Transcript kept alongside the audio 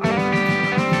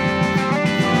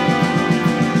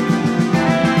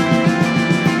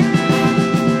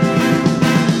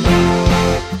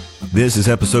This is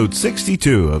episode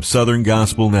 62 of Southern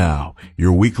Gospel Now,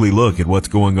 your weekly look at what's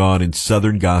going on in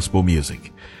Southern Gospel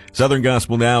music. Southern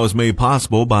Gospel Now is made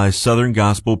possible by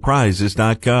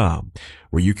SouthernGospelPrizes.com,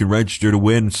 where you can register to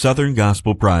win Southern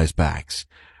Gospel Prize Packs.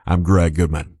 I'm Greg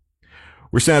Goodman.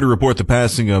 We're sad to report the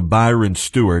passing of Byron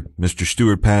Stewart. Mr.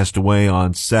 Stewart passed away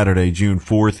on Saturday, June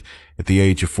 4th, at the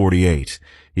age of 48.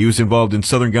 He was involved in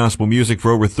Southern Gospel music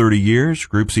for over 30 years.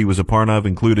 Groups he was a part of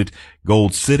included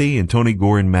Gold City and Tony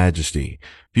Gore and Majesty.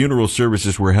 Funeral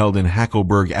services were held in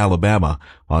Hackleburg, Alabama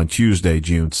on Tuesday,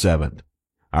 June 7th.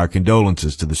 Our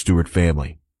condolences to the Stewart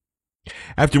family.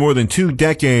 After more than 2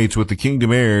 decades with the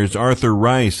Kingdom Heirs, Arthur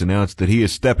Rice announced that he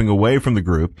is stepping away from the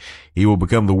group. He will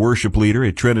become the worship leader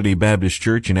at Trinity Baptist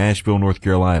Church in Asheville, North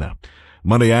Carolina.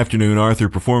 Monday afternoon, Arthur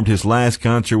performed his last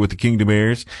concert with the Kingdom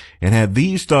Heirs and had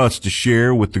these thoughts to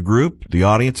share with the group, the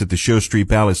audience at the Show Street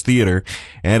Palace Theater,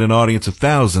 and an audience of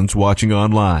thousands watching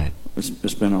online.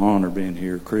 It's been an honor being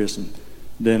here, Chris and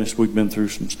Dennis. We've been through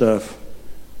some stuff.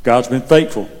 God's been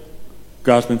faithful.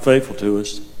 God's been faithful to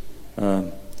us.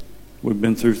 We've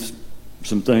been through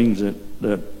some things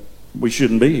that we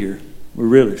shouldn't be here. We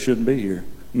really shouldn't be here.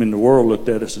 I mean, the world looked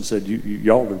at us and said,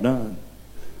 y'all are done.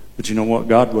 But you know what?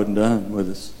 God wasn't done with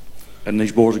us. And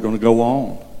these boys are going to go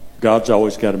on. God's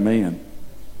always got a man.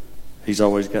 He's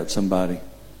always got somebody.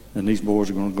 And these boys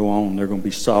are going to go on. They're going to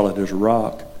be solid as a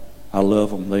rock. I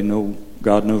love them. They know,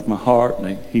 God knows my heart,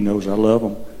 and He knows I love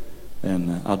them.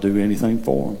 And I'll do anything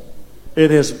for them.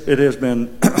 It has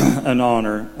been an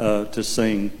honor to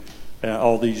sing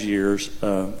all these years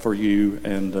for you.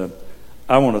 And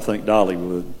I want to thank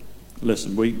Dollywood.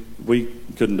 Listen, we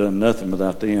couldn't have done nothing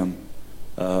without them.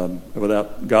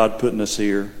 Without God putting us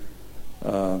here.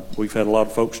 We've had a lot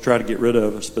of folks try to get rid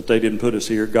of us, but they didn't put us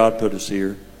here. God put us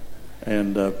here.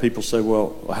 And people say,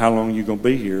 well, how long are you going to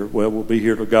be here? Well, we'll be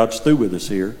here till God's through with us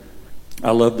here. I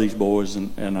love these boys,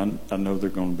 and I know they're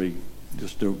going to be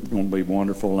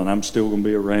wonderful, and I'm still going to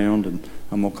be around, and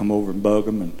I'm going to come over and bug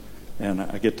them, and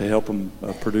I get to help them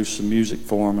produce some music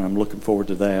for them, and I'm looking forward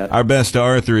to that. Our best to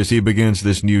Arthur as he begins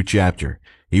this new chapter.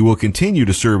 He will continue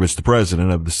to serve as the president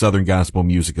of the Southern Gospel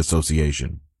Music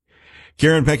Association.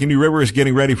 Karen Peck and New River is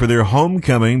getting ready for their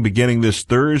homecoming beginning this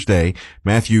Thursday.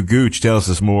 Matthew Gooch tells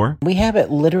us more. We have it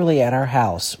literally at our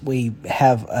house. We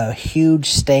have a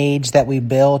huge stage that we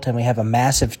built, and we have a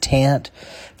massive tent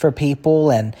for people,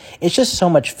 and it's just so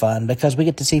much fun because we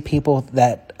get to see people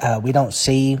that we don't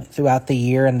see throughout the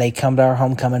year, and they come to our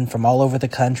homecoming from all over the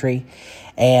country.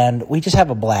 And we just have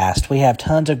a blast. We have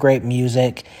tons of great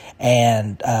music,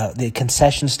 and the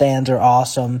concession stands are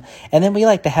awesome. And then we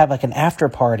like to have like an after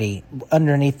party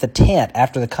underneath the tent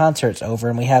after the concert's over,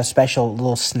 and we have special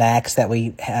little snacks that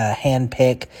we hand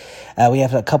pick. We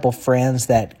have a couple friends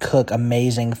that cook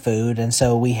amazing food, and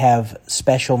so we have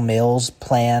special meals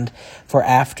planned for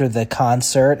after the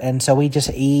concert. And so we just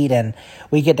eat, and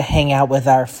we get to hang out with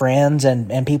our friends,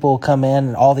 and people will come in,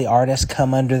 and all the artists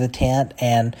come under the tent,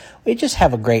 and we just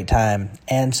have a great time.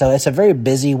 And so it's a very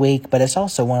busy week, but it's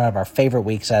also one of our favorite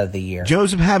weeks out of the year.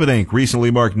 Joseph Habedank recently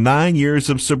marked 9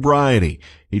 years of sobriety.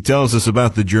 He tells us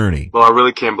about the journey. Well, I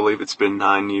really can't believe it's been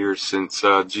 9 years since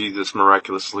Jesus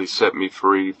miraculously set me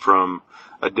free from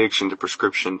addiction to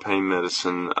prescription pain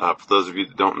medicine. For those of you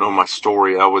that don't know my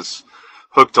story, I was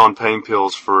hooked on pain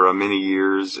pills for many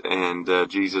years, and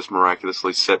Jesus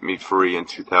miraculously set me free in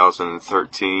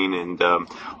 2013. And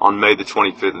on May the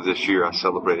 25th of this year, I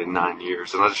celebrated 9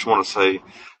 years. And I just want to say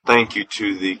thank you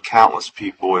to the countless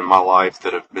people in my life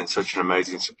that have been such an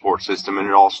amazing support system. And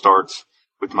it all starts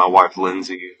with my wife,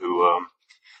 Lindsay, who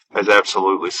has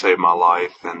absolutely saved my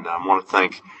life. And I want to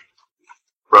thank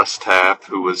Russ Taff,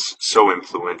 who was so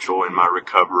influential in my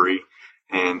recovery,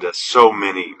 and so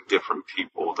many different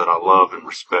people that I love and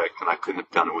respect, and I couldn't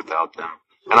have done it without them.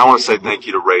 And I want to say thank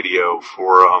you to radio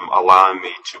for allowing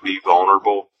me to be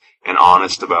vulnerable and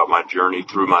honest about my journey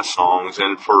through my songs,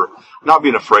 and for not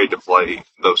being afraid to play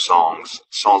those songs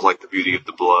like The Beauty of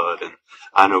the Blood and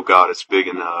I Know God Is Big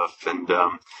Enough, and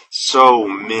so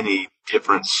many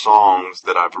different songs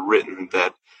that I've written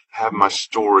that have my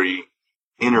story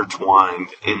intertwined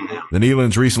in them. The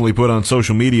Nealons recently put on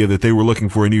social media that they were looking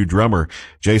for a new drummer.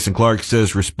 Jason Clark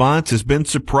says response has been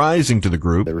surprising to the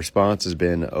group. The response has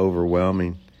been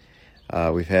overwhelming.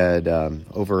 We've had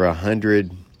over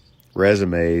 100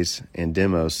 resumes and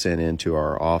demos sent into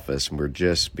our office, and we're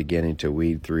just beginning to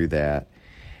weed through that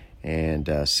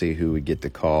and see who we get the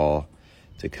call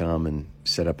to come and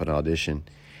set up an audition.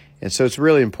 And so it's a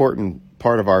really important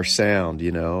part of our sound,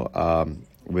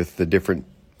 with the different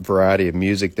variety of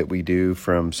music that we do,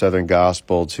 from Southern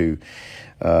gospel to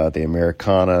the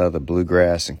Americana, the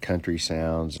bluegrass and country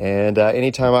sounds. And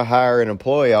anytime I hire an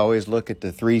employee, I always look at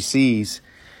the 3 C's.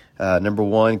 Number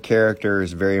 1, character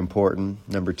is very important.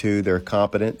 Number 2, their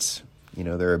competence,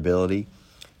 their ability.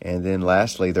 And then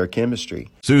lastly, their chemistry.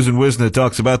 Susan Wisnett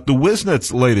talks about the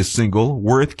Wisnett's latest single,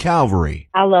 Worth Calvary.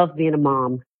 I love being a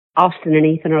mom. Austin and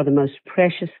Ethan are the most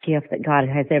precious gift that God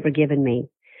has ever given me.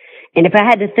 And if I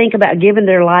had to think about giving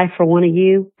their life for one of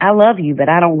you, I love you, but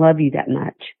I don't love you that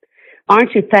much.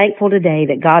 Aren't you thankful today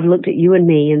that God looked at you and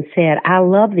me and said, I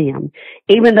love them.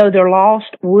 Even though they're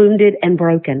lost, wounded, and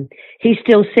broken, He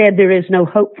still said there is no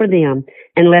hope for them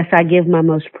unless I give my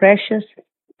most precious,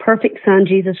 perfect Son,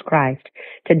 Jesus Christ,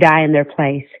 to die in their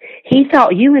place. He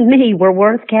thought you and me were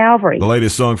worth Calvary. The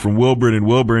latest song from Wilburn and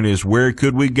Wilburn is Where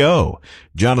Could We Go?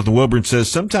 Jonathan Wilburn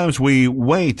says sometimes we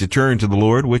wait to turn to the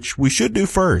Lord, which we should do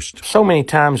first. So many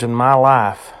times in my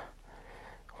life,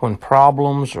 when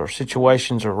problems or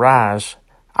situations arise,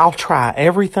 I'll try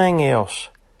everything else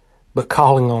but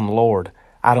calling on the Lord.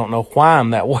 I don't know why I'm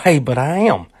that way, but I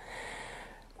am.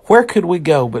 Where could we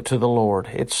go but to the Lord?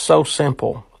 It's so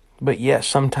simple, but yet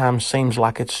sometimes seems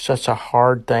like it's such a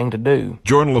hard thing to do.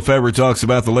 Jordan Lefebvre talks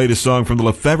about the latest song from the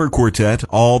Lefebvre Quartet,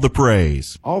 All the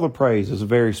Praise. All the Praise is a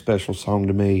very special song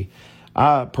to me.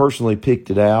 I personally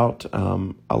picked it out.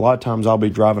 A lot of times I'll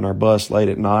be driving our bus late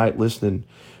at night listening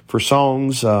for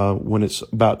songs when it's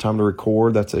about time to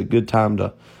record. That's a good time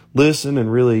to listen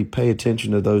and really pay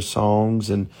attention to those songs.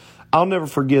 And I'll never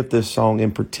forget this song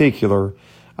in particular.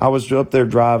 I was up there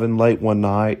driving late one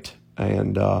night,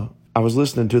 and I was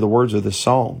listening to the words of this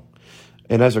song.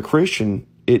 And as a Christian,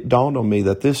 it dawned on me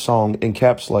that this song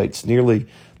encapsulates nearly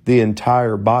the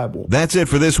entire Bible. That's it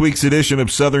for this week's edition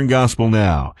of Southern Gospel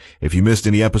Now. If you missed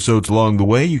any episodes along the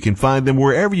way, you can find them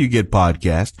wherever you get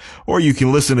podcasts, or you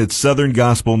can listen at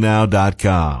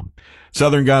southerngospelnow.com.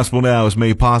 Southern Gospel Now is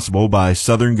made possible by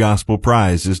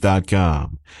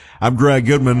southerngospelprizes.com. I'm Greg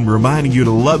Goodman, reminding you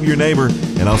to love your neighbor,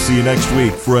 and I'll see you next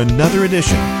week for another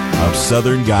edition of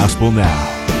Southern Gospel Now.